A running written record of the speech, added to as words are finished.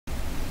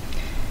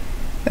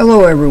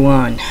Hello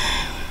everyone,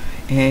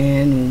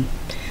 and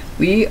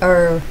we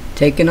are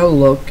taking a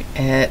look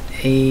at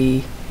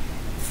a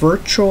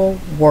virtual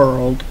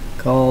world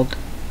called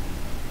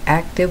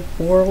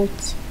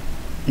ActiveWorlds.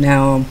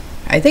 Now,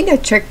 I think I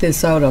checked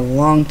this out a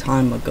long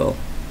time ago,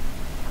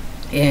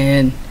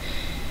 and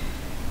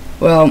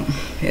well,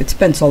 it's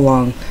been so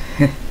long.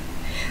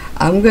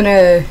 I'm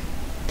gonna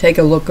take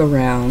a look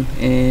around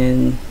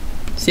and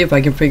see if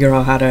I can figure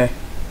out how to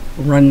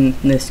run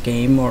this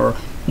game or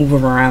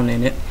move around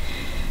in it.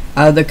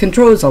 The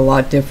control is a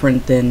lot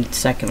different than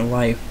Second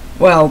Life.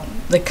 Well,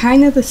 they're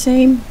kind of the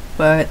same,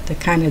 but they're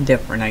kind of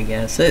different, I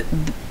guess.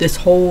 This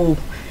whole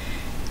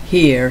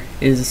here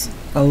is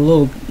a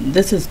little,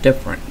 this is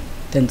different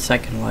than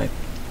Second Life.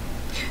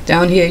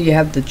 Down here you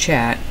have the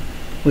chat,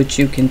 which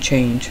you can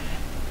change.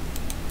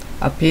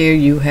 Up here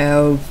you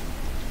have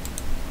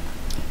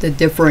the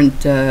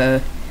different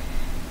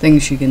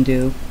things you can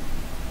do.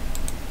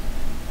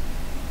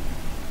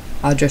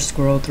 I'll just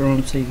scroll through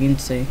them so you can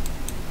see.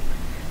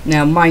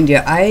 Now, mind you,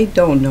 I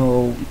don't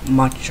know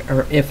much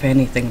or if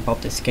anything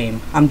about this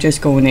game. I'm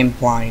just going in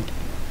blind.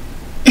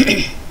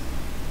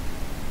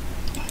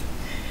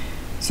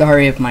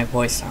 Sorry if my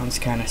voice sounds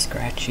kind of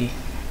scratchy.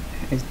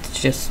 It's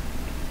just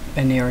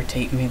been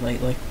irritating me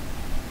lately.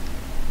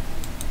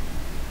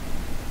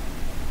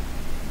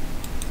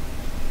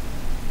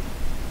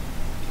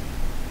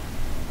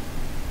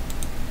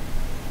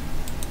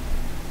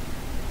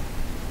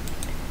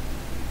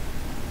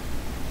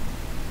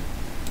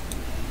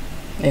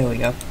 There we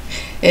go.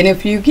 And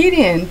if you get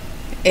in,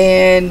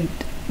 and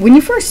when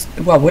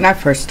I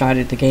first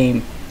started the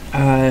game,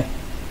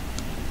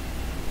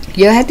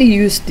 you had to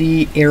use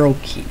the arrow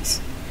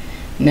keys.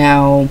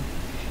 Now,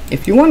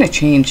 if you want to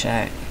change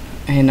that,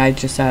 and I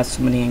just asked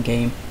somebody in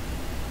game,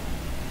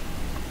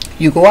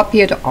 you go up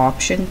here to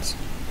options,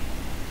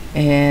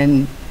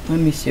 and let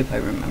me see if I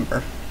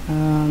remember.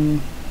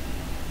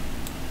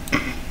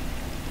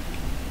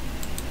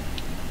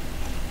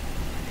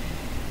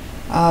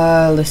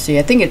 Let's see,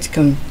 I think it's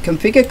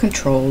configure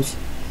controls,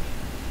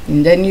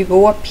 and then you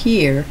go up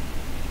here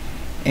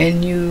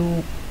and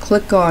you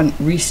click on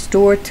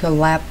restore to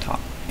laptop,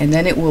 and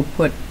then it will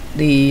put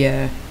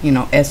the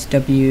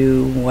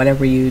SW,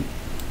 whatever you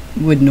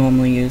would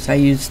normally use. I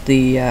use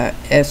the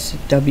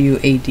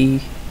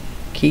SWAD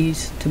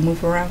keys to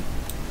move around.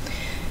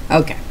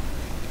 Okay,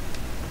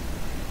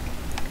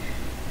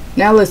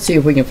 now let's see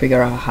if we can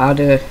figure out how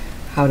to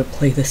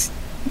play this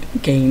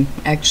game.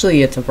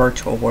 Actually, it's a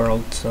virtual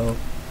world, so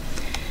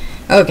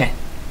okay.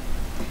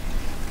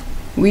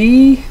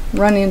 We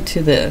run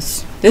into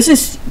this. This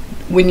is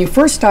when you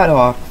first start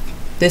off.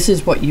 This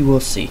is what you will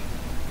see.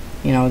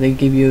 You know, they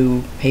give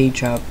you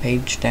page up,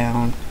 page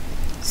down,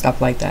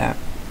 stuff like that.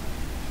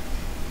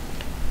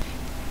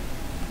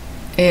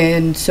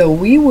 And so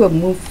we will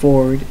move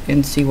forward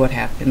and see what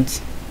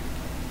happens.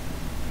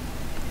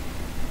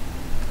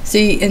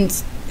 See, in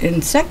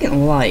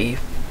Second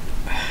Life.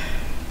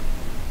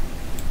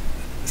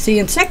 See,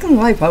 in Second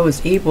Life, I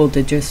was able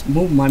to just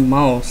move my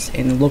mouse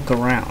and look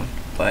around,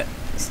 but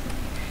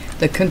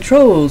the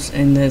controls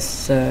in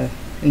this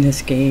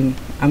game,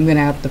 I'm gonna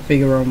have to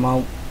figure them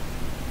out,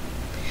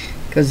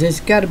 because there's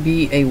got to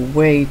be a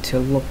way to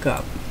look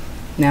up.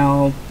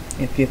 Now,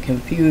 if you're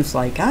confused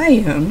like I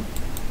am,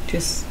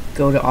 just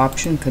go to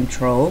Option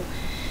Control,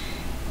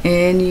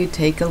 and you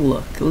take a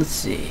look. Let's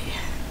see.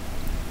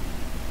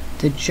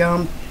 The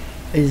jump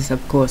is,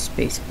 of course,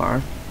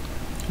 spacebar.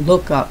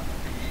 Look up.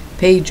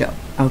 Page up.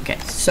 Okay,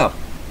 so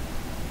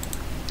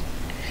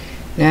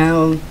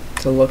now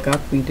to look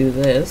up, we do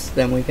this.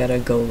 Then we gotta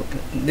go.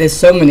 There's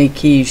so many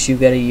keys you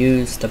gotta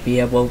use to be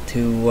able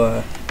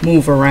to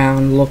move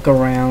around, look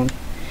around.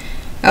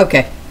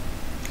 Okay,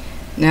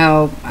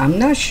 now I'm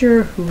not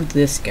sure who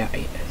this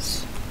guy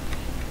is.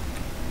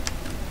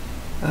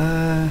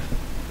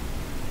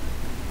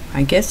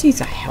 I guess he's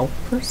a help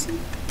person.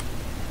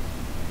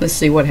 Let's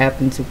see what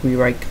happens if we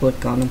right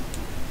click on him.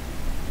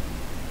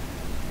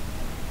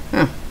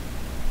 Huh.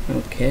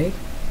 Okay,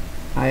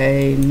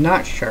 I'm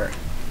not sure.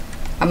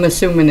 I'm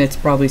assuming it's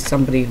probably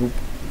somebody who,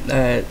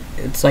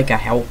 it's like a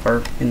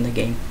helper in the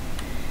game.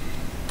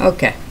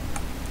 Okay,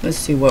 let's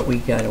see what we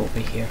got over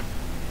here.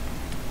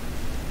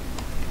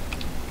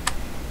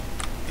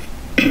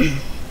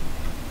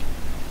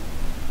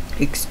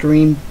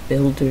 Extreme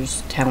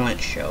Builders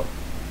Talent Show.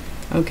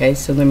 Okay,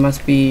 so there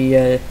must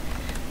be,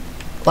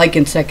 like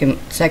in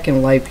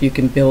Second Life, you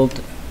can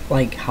build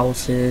like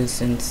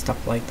houses and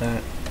stuff like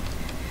that.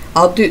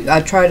 I'll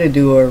try to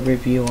do a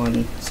review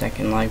on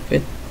Second Life.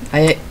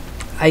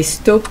 I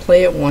still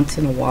play it once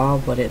in a while,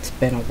 but it's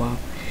been a while.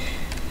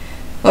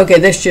 Okay,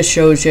 this just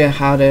shows you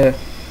how to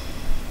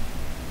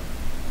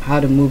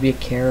move your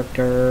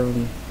character,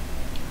 and,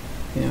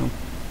 you know,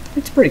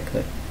 it's pretty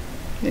good.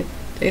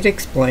 It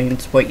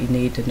explains what you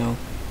need to know.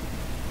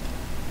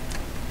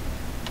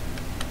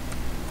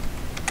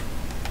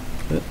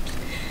 Oops.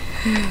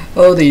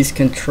 Oh, these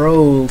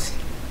controls.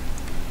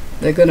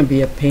 They're gonna be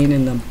a pain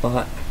in the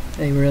butt.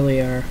 They really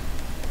are.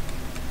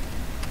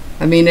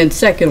 I mean, in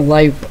Second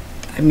Life,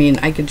 I mean,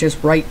 I could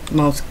just right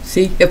mouse.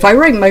 See, if I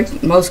right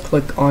mouse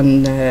click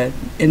on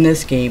in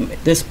this game,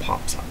 this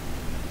pops up.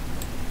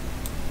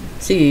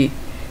 See,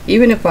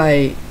 even if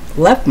I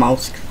left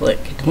mouse click,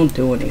 it don't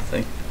do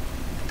anything.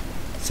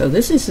 So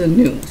this is the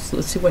news.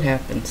 Let's see what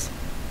happens.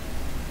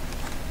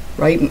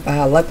 Right,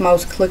 left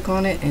mouse click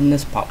on it, and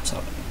this pops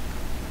up.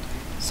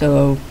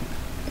 So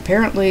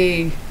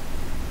apparently,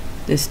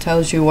 this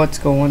tells you what's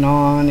going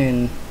on,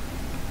 and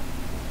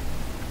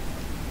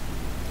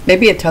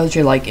maybe it tells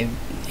you like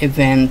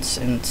events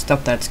and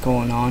stuff that's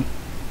going on.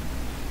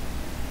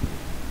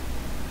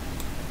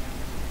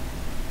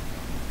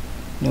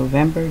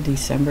 November,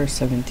 December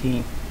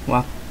 17.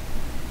 Wow.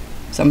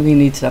 Somebody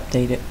needs to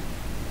update it.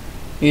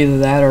 Either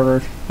that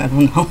or I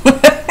don't know.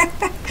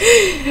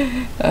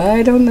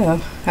 I don't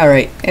know.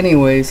 Alright,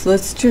 anyways,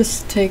 let's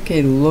just take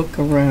a look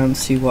around,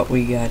 see what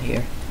we got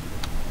here.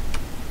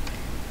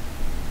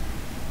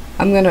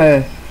 I'm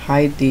gonna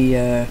hide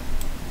the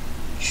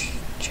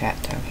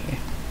chat down here.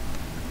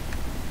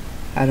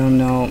 I don't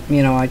know,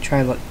 you know, I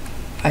try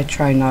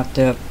not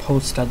to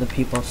post other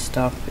people's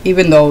stuff,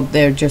 even though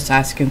they're just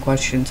asking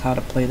questions how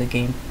to play the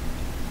game.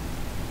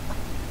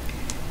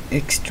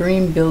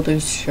 Extreme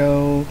Builders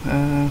Show,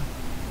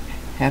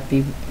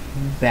 happy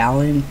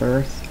Valiant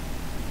Valiant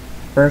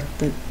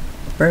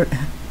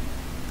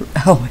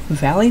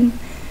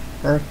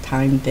Birth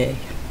Time Day.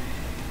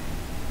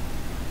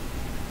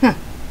 Huh.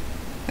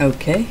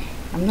 Okay,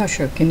 I'm not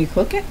sure. Can you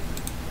click it?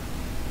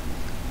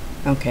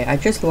 Okay, I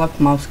just left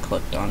mouse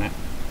clicked on it,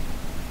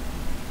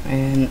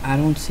 and I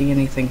don't see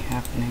anything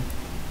happening.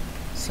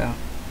 So,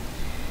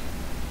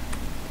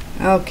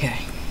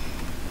 okay,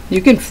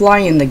 you can fly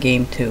in the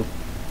game too.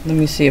 Let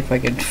me see if I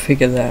can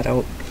figure that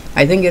out.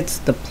 I think it's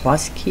the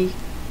plus key.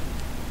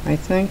 I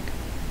think.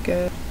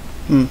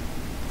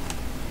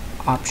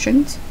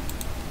 Options.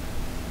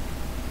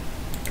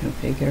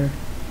 Configure.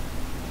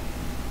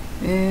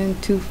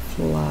 And to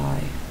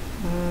fly.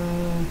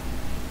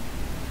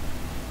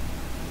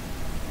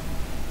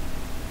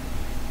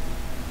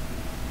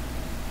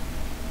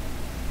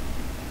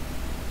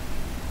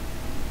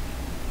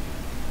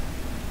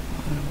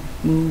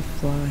 Move,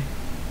 fly.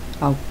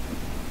 Oh.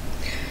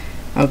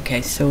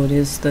 Okay, so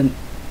it's the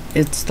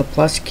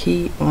plus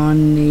key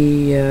on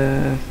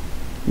the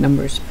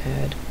numbers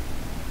pad.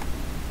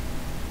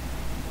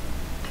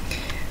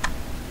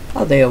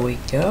 Oh, there we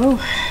go.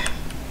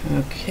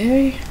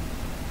 Okay.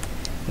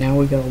 Now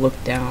we gotta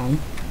look down.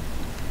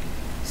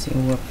 See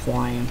when we're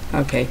flying.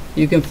 Okay,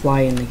 you can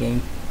fly in the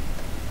game,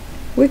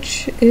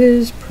 which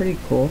is pretty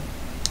cool.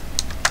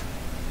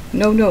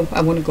 No,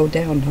 I want to go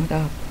down, not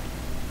up.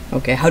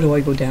 Okay, how do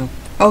I go down?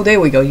 Oh, there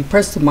we go. You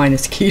press the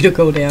minus key to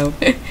go down.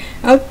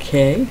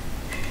 Okay.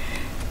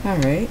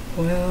 Alright,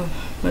 well,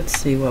 let's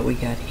see what we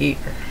got here.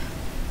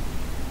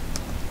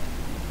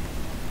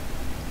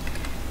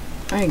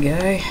 Hi,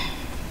 guy.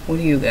 What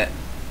do you got?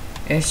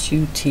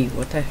 SUT.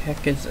 What the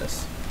heck is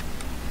this?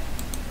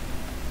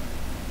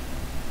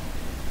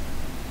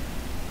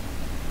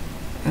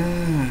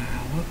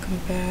 Welcome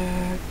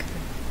back.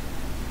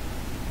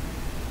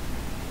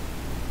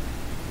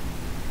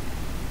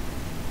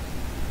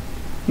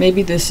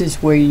 Maybe this is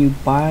where you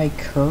buy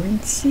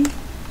currency?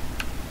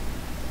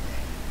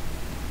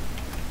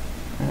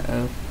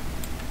 Uh-oh.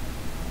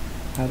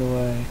 How do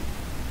I...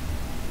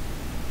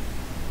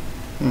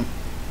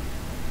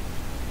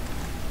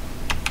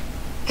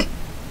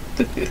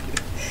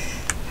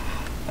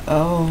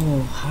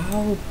 Oh,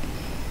 how...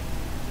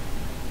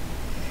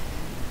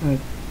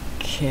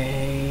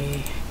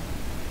 Okay...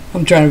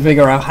 I'm trying to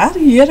figure out how to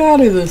get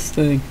out of this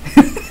thing.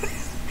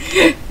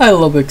 I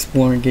love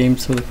exploring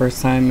games for the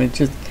first time. It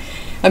just...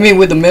 I mean,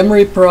 with the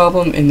memory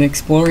problem and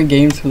exploring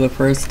games for the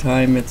first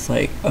time, it's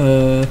like,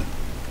 okay.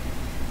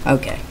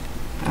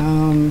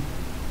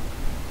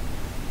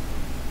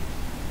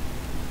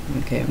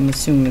 Okay, I'm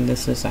assuming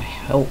this is a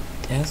help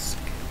desk.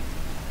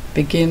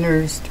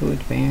 Beginners to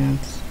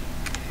advanced.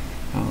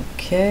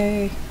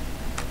 Okay.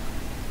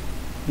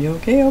 You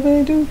okay over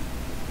there, dude?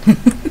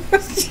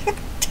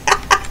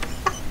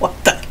 What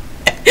the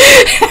heck?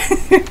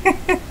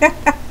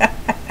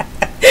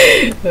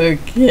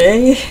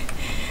 Okay.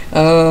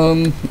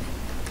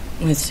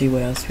 Let's see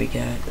what else we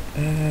got.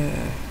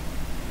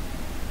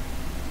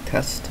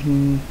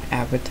 Custom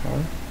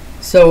avatar.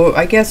 So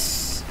I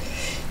guess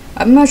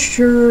I'm not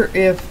sure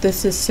if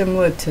this is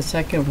similar to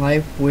Second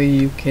Life where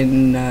you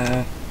can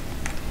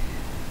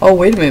oh,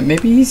 wait a minute,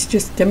 maybe he's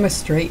just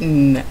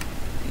demonstrating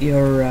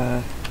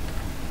your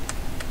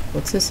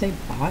what's this say?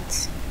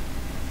 Bots?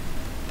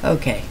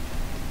 Okay.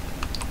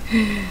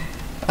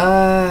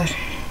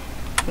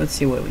 Let's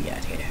see what we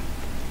got here.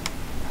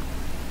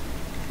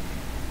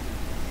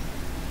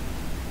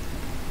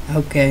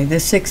 Okay,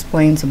 this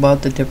explains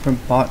about the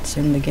different bots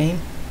in the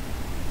game.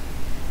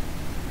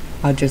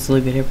 I'll just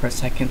leave it here for a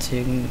second so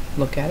you can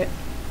look at it.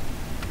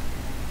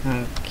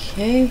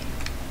 Okay.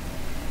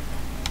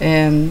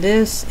 And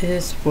this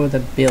is for the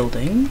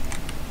building.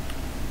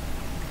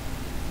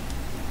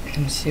 Let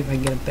me see if I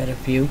can get a better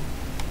view.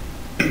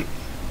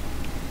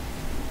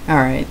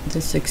 Alright,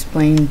 this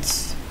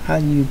explains how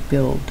you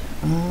build.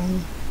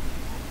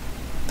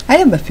 I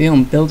have a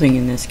feeling building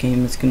in this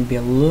game is going to be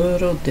a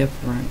little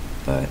different,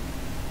 but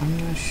I'm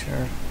not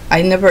sure.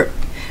 I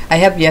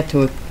have yet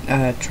to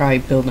try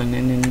building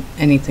in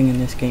anything in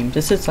this game.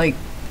 This is like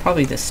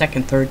probably the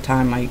second, third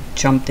time I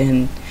jumped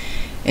in,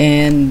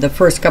 and the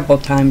first couple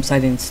of times I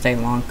didn't stay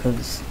long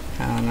because,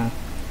 I don't know,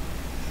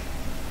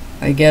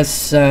 I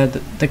guess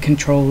the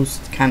controls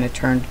kind of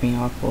turned me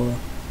off a little.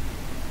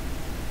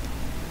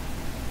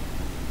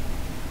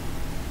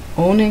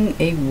 Owning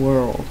a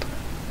world.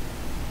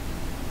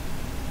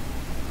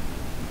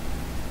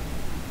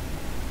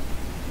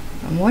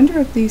 I wonder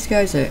if these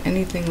guys are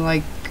anything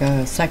like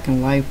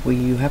Second Life, where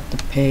you have to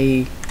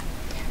pay.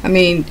 I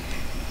mean,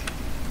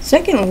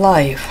 Second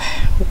Life.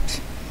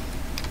 Whoops.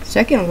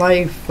 Second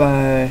Life.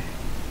 I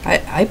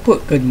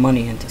put good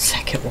money into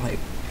Second Life.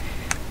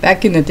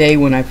 Back in the day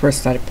when I first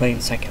started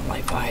playing Second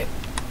Life,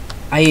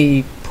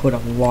 I put a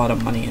lot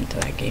of money into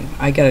that game.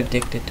 I got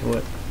addicted to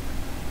it,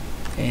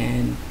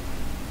 and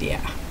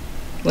yeah,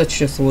 let's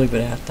just leave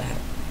it at that.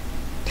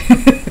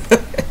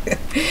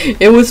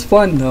 It was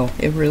fun though.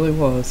 It really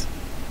was.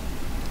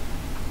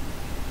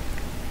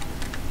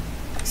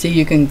 See,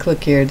 you can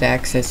click here to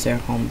access their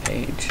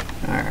homepage.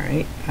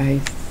 Alright, I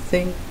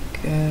think,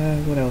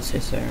 what else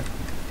is there?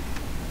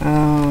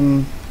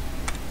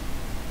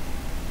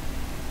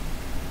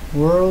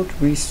 World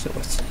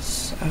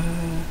resources.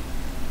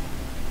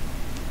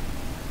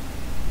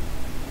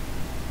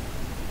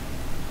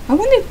 I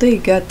wonder if they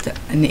got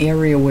an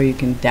area where you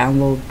can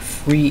download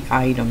free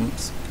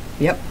items.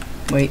 Yep.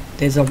 Wait,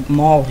 there's a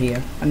mall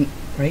here.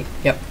 Right?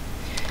 Yep.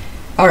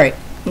 Alright,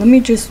 let me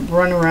just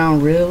run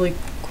around really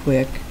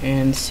quick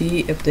and see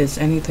if there's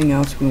anything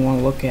else we want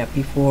to look at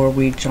before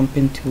we jump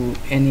into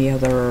any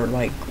other,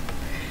 like,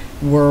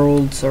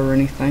 worlds or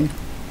anything.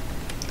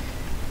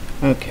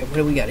 Okay, what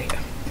do we got here?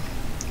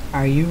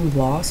 Are you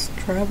lost,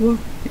 traveler?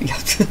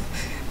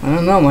 I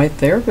don't know, my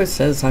therapist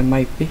says I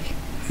might be.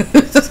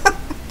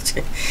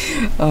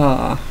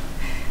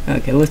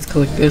 Okay, let's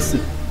click this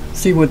and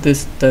see what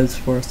this does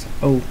for us.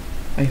 Oh,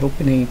 I hope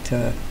it ain't,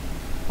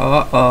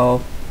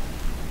 uh-oh.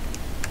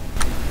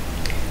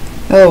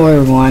 Hello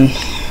everyone.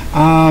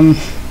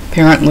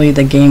 Apparently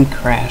the game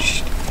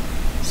crashed.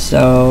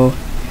 So,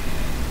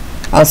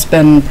 I'll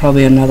spend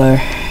probably another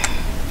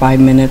 5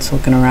 minutes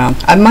looking around.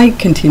 I might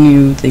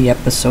continue the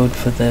episode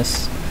for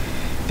this,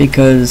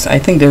 because I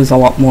think there's a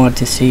lot more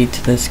to see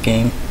to this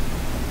game.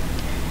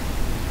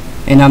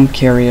 And I'm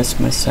curious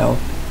myself.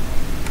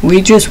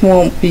 We just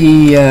won't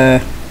be,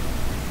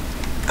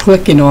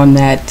 clicking on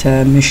that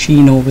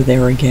machine over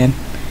there again,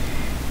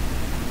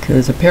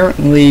 because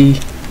apparently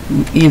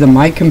either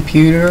my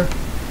computer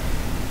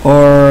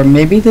or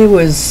maybe there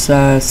was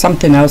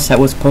something else that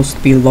was supposed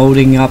to be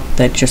loading up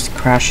that just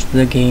crashed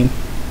the game.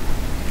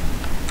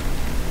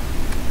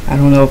 I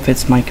don't know if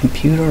it's my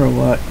computer or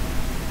what.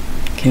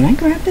 Can I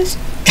grab this?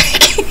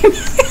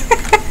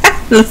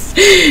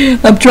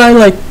 I'm trying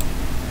like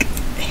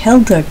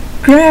hell to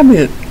grab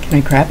it. Can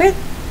I grab it?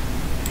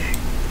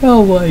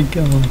 Oh my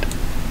god.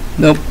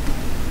 Nope.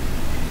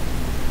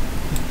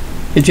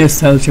 It just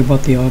tells you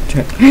about the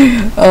object.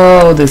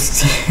 Oh,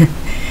 this.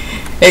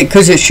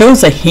 Because it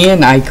shows a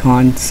hand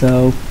icon,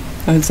 so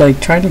I was like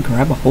trying to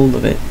grab a hold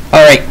of it.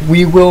 All right,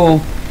 we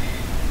will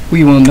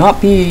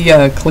not be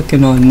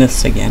clicking on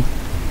this again.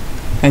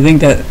 I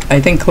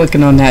think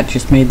clicking on that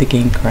just made the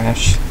game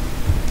crash.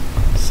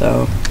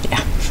 So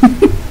yeah.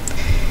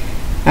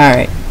 All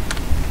right.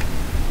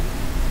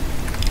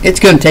 It's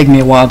gonna take me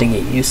a while to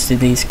get used to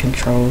these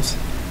controls.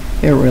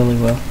 It really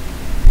will.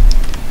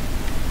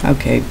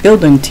 Okay,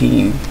 building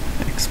team.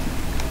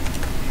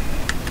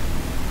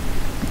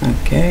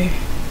 Okay.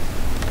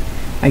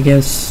 I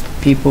guess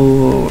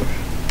people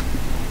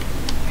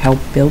help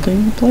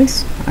building the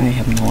place? I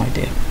have no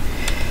idea.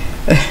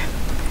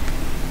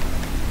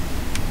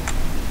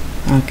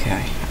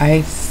 Okay,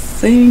 I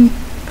think,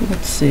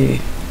 let's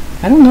see.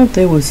 I don't know if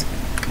there was,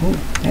 oh,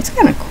 that's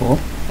kind of cool.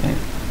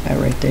 That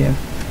right there.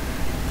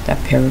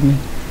 That pyramid.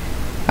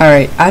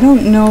 Alright, I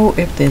don't know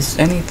if there's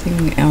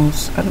anything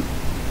else.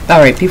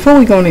 Alright, before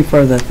we go any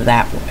further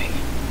that way.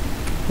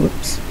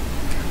 Whoops.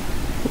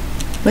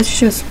 Let's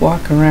just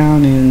walk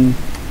around and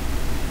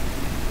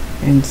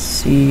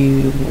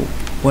see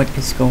what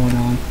is going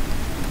on.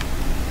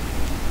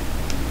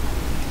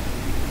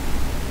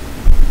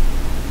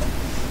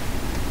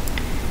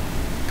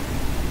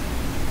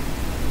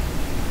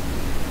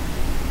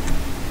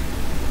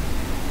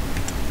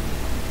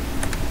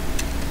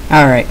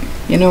 Alright,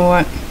 you know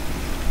what?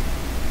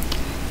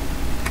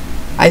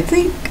 I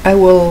think I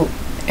will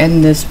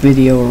end this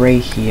video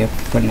right here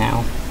for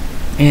now.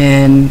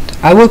 And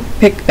I will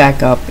pick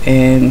back up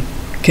and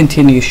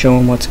continue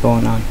showing what's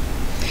going on.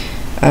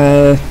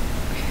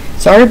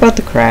 Sorry about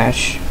the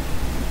crash.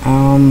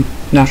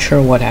 Not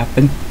sure what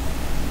happened.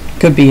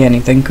 Could be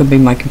anything. Could be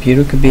my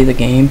computer. Could be the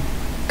game.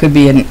 Could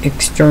be an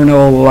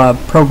external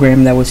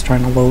program that was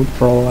trying to load,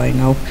 for all I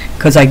know.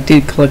 Because I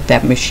did click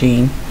that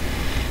machine.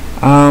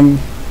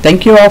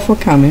 Thank you all for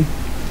coming.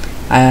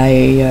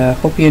 I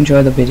hope you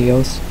enjoy the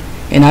videos.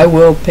 And I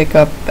will pick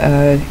up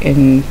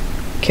and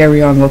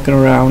carry on looking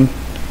around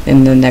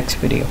in the next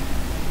video.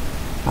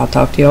 I'll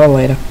talk to you all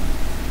later.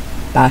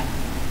 Bye.